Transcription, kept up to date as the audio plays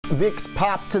VIX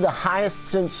popped to the highest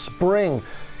since spring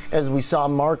as we saw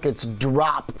markets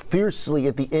drop fiercely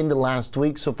at the end of last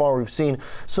week. So far, we've seen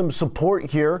some support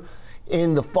here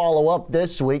in the follow-up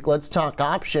this week. Let's talk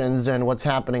options and what's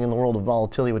happening in the world of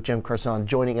volatility with Jem Carson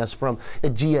joining us from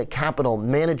Aegea Capital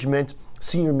Management,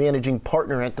 Senior Managing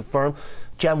Partner at the firm.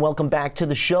 Jem, welcome back to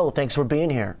the show. Thanks for being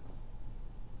here.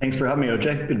 Thanks for having me,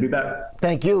 OJ. Good to be back.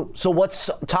 Thank you. So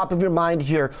what's top of your mind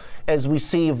here as we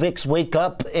see VIX wake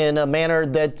up in a manner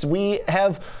that we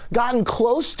have gotten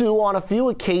close to on a few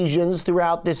occasions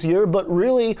throughout this year, but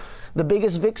really the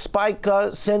biggest VIX spike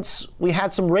since we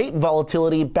had some rate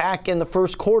volatility back in the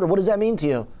first quarter. What does that mean to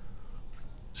you?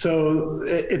 So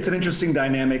it's an interesting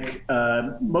dynamic.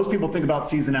 Most people think about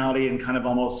seasonality in kind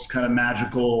of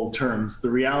magical terms. The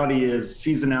reality is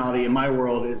seasonality in my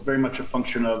world is very much a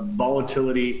function of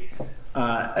volatility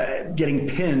getting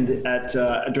pinned at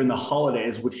during the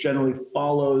holidays, which generally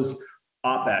follows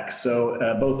OPEX.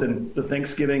 So both in the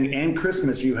Thanksgiving and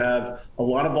Christmas, you have a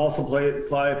lot of vol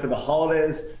supply for the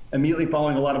holidays, immediately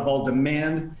following a lot of vol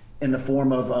demand in the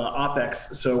form of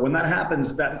OPEX. So when that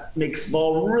happens, that makes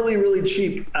vol really, really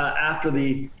cheap after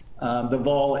the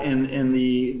vol in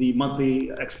the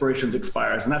monthly expirations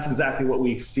expires. And that's exactly what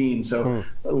we've seen. So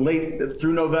late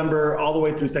through November, all the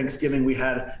way through Thanksgiving, we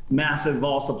had massive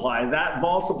vol supply. That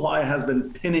vol supply has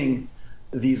been pinning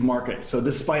these markets. So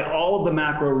despite all of the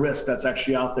macro risk that's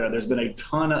actually out there, there's been a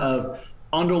ton of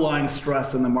underlying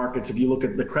stress in the markets. If you look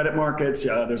at the credit markets,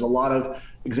 there's a lot of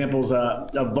examples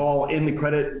of vol in the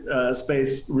credit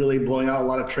space really blowing out. A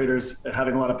lot of traders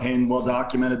having a lot of pain, well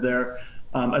documented there,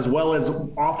 as well as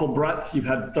awful breadth. You've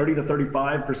had 30 to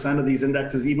 35% of these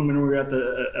indexes, even when we were at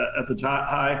the top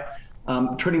high,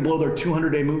 trading below their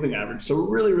 200-day moving average. So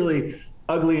really, really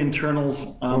ugly internals.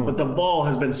 But the vol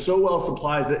has been so well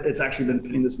supplied that it's actually been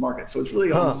pinning this market. So it's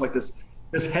really almost like this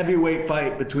heavyweight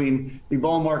fight between the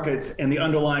vol markets and the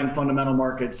underlying fundamental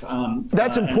markets.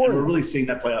 That's important. And we're really seeing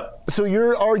that play out. So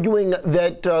you're arguing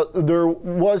that there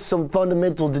was some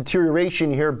fundamental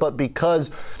deterioration here, but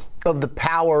because of the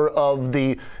power of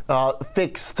the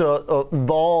fixed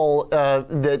vol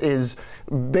that is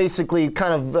basically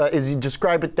kind of, as you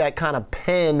describe it, that kind of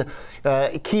pen,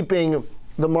 keeping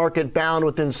the market bound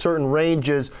within certain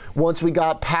ranges. Once we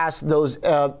got past those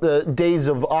days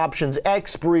of options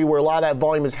expiry where a lot of that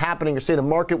volume is happening, or say the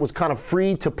market was kind of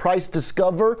free to price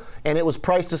discover, and it was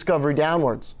price discovery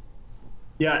downwards.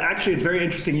 Yeah, actually, it's very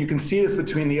interesting. You can see this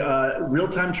between the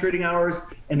real-time trading hours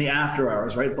and the after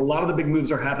hours, right? A lot of the big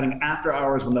moves are happening after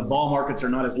hours when the vol markets are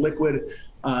not as liquid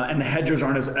and the hedgers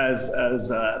aren't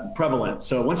as prevalent.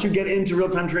 So once you get into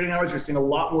real-time trading hours, you're seeing a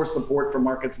lot more support for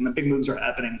markets, and the big moves are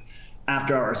happening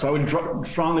after hours. So I would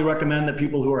strongly recommend that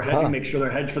people who are hedging make sure they're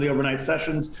hedged for the overnight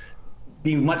sessions,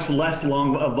 be much less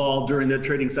long of vol during the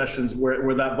trading sessions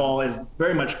where that vol is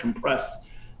very much compressed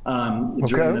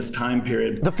during this time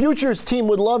period. The futures team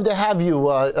would love to have you,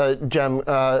 Jem,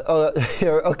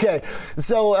 here. Okay,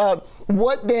 so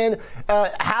what then,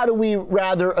 how do we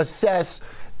rather assess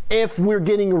if we're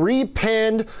getting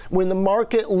repinned when the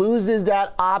market loses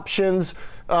that options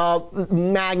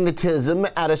magnetism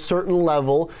at a certain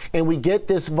level and we get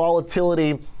this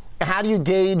volatility? How do you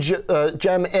gauge,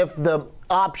 Jem, if the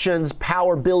options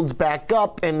power builds back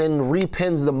up and then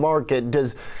repins the market?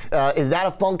 Is that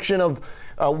a function of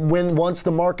once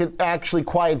the market actually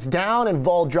quiets down and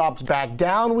vol drops back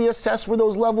down, we assess where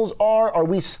those levels are? Are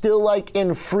we still like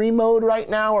in free mode right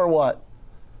now, or what?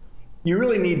 You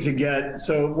really need to get,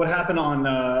 so what happened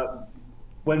on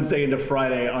Wednesday into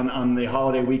Friday on the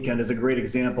holiday weekend is a great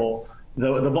example.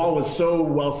 The vol was so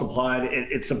well supplied,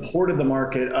 it supported the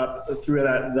market up through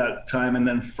that time. And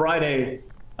then Friday,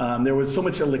 there was so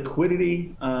much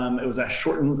illiquidity. It was a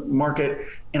shortened market,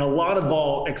 and a lot of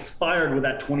vol expired with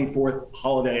that 24th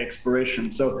holiday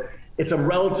expiration. So it's a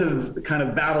relative kind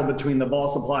of battle between the vol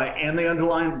supply and the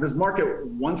underlying. This market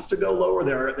wants to go lower.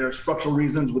 There are structural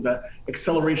reasons with the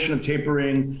acceleration of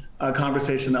tapering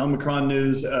conversation, the Omicron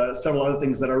news, several other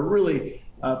things that are really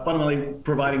fundamentally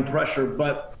providing pressure.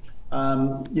 But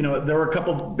there were a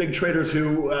couple big traders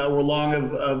who were long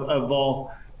of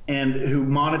vol and who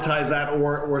monetized that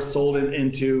or sold it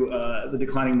into the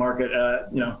declining market.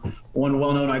 One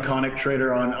well-known iconic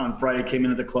trader on Friday came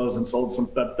in at the close and sold some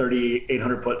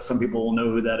 3,800 puts. Some people will know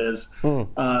who that is.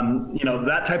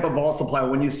 That type of vol supply,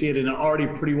 when you see it in an already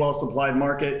pretty well-supplied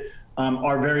market,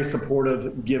 are very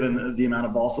supportive given the amount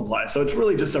of vol supply. So it's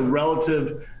really just a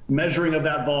relative measuring of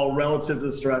that vol relative to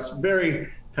the stress, very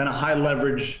kind of high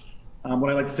leverage,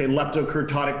 what I like to say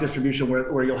leptokurtotic distribution,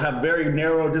 where you'll have very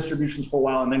narrow distributions for a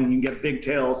while and then you can get big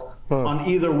tails on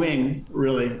either wing,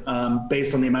 really,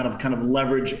 based on the amount of kind of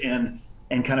leverage and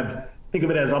kind of think of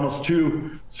it as almost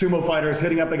two sumo fighters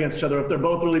hitting up against each other. If they're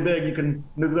both really big, you can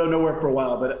go nowhere for a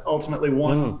while, but ultimately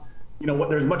one,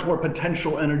 there's much more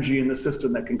potential energy in the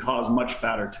system that can cause much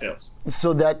fatter tails.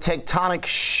 So that tectonic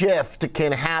shift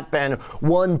can happen,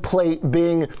 one plate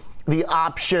being the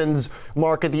options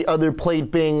market, the other plate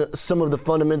being some of the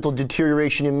fundamental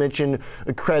deterioration. You mentioned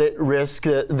credit risk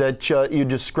that you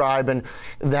describe, and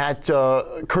that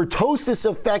kurtosis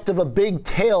effect of a big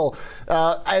tail.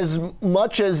 As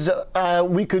much as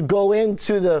we could go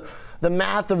into the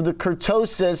math of the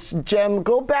kurtosis, Jem,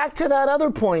 go back to that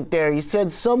other point there. You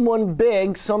said someone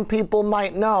big, some people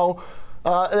might know,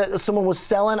 someone was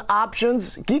selling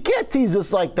options. You can't tease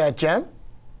us like that, Jem.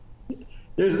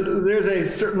 There's a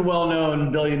certain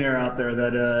well-known billionaire out there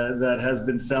that has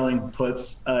been selling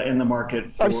puts in the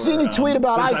market. I've seen you tweet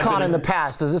about Icon in the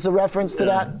past. Is this a reference to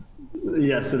that?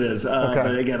 Yes, it is. Okay.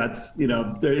 But again, that's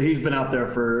he's been out there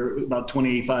for about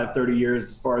 25, 30 years,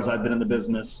 as far as I've been in the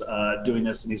business doing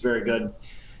this, and he's very good.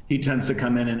 He tends to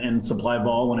come in and supply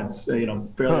vol when it's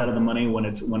fairly out of the money, when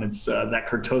it's that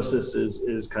kurtosis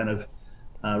is kind of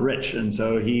rich. And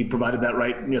so he provided that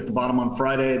right at the bottom on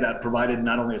Friday. That provided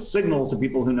not only a signal to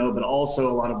people who know, but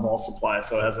also a lot of vol supply.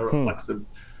 So it has a reflexive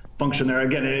function there.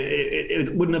 Again,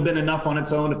 it wouldn't have been enough on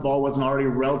its own if vol wasn't already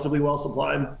relatively well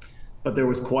supplied, but there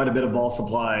was quite a bit of vol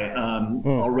supply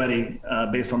already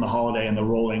based on the holiday and the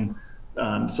rolling.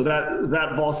 So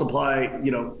that vol supply,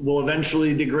 will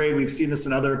eventually degrade. We've seen this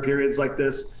in other periods like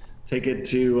this. Take it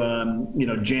to,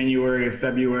 January,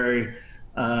 February,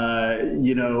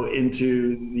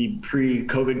 into the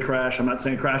pre-COVID crash. I'm not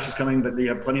saying crash is coming, but you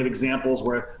have plenty of examples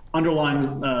where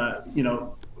underlying,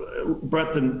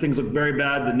 breadth and things look very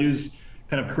bad. The news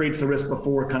kind of creates the risk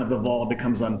before kind of the vol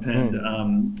becomes unpinned.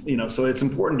 So it's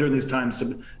important during these times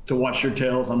to watch your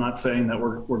tails. I'm not saying that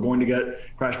we're going to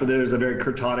get crash, but there's a very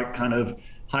kurtotic kind of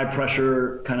high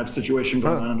pressure kind of situation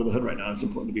going on under the hood right now. It's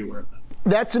important to be aware of that.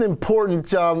 That's an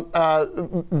important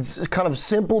kind of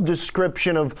simple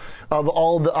description of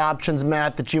all of the options,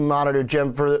 Matt, that you monitor,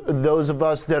 Jem, for those of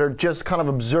us that are just kind of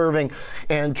observing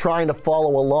and trying to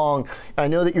follow along. I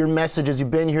know that your message as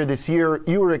you've been here this year,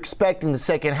 you were expecting the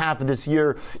second half of this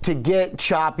year to get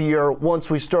choppier once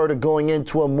we started going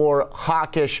into a more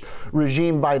hawkish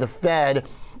regime by the Fed.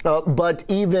 But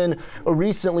even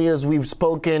recently, as we've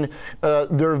spoken,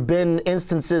 there have been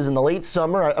instances in the late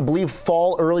summer, I believe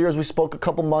fall earlier, as we spoke a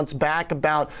couple months back,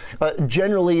 about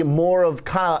generally more of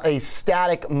kind of a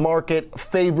static market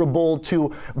favorable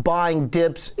to buying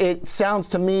dips. It sounds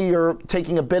to me you're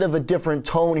taking a bit of a different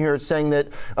tone here, saying that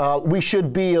we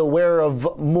should be aware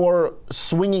of more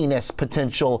swinginess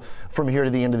potential from here to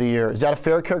the end of the year. Is that a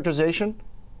fair characterization?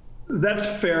 That's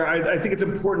fair. I think it's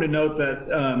important to note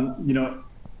that,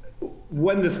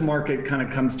 when this market kind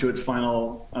of comes to its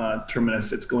final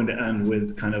terminus, it's going to end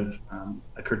with kind of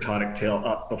a kurtotic tail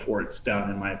up before it's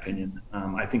down, in my opinion.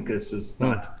 I think this is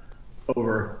not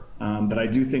over, but I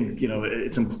do think,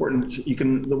 it's important.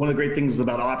 One of the great things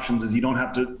about options is you don't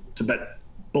have to bet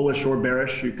bullish or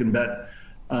bearish. You can bet,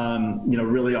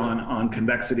 really on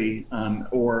convexity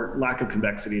or lack of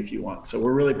convexity if you want. So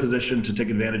we're really positioned to take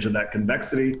advantage of that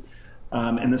convexity.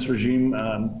 In this regime,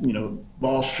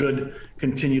 vol should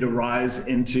continue to rise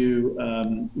into,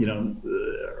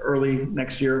 early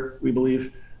next year, we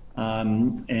believe,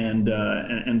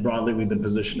 and broadly we've been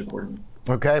positioned accordingly.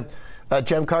 Okay.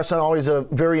 Jem Carson, always a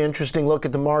very interesting look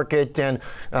at the market and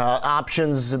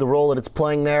options, the role that it's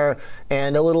playing there,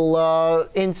 and a little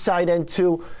insight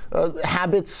into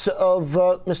habits of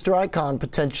Mr. Icon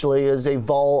potentially as a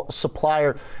vol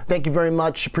supplier. Thank you very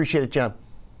much. Appreciate it, Jem.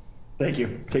 Thank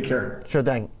you. Take care. Sure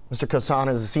thing. Mr. Carson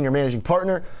is a senior managing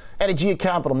partner at Aegea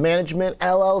Capital Management,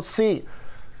 LLC,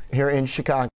 here in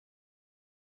Chicago.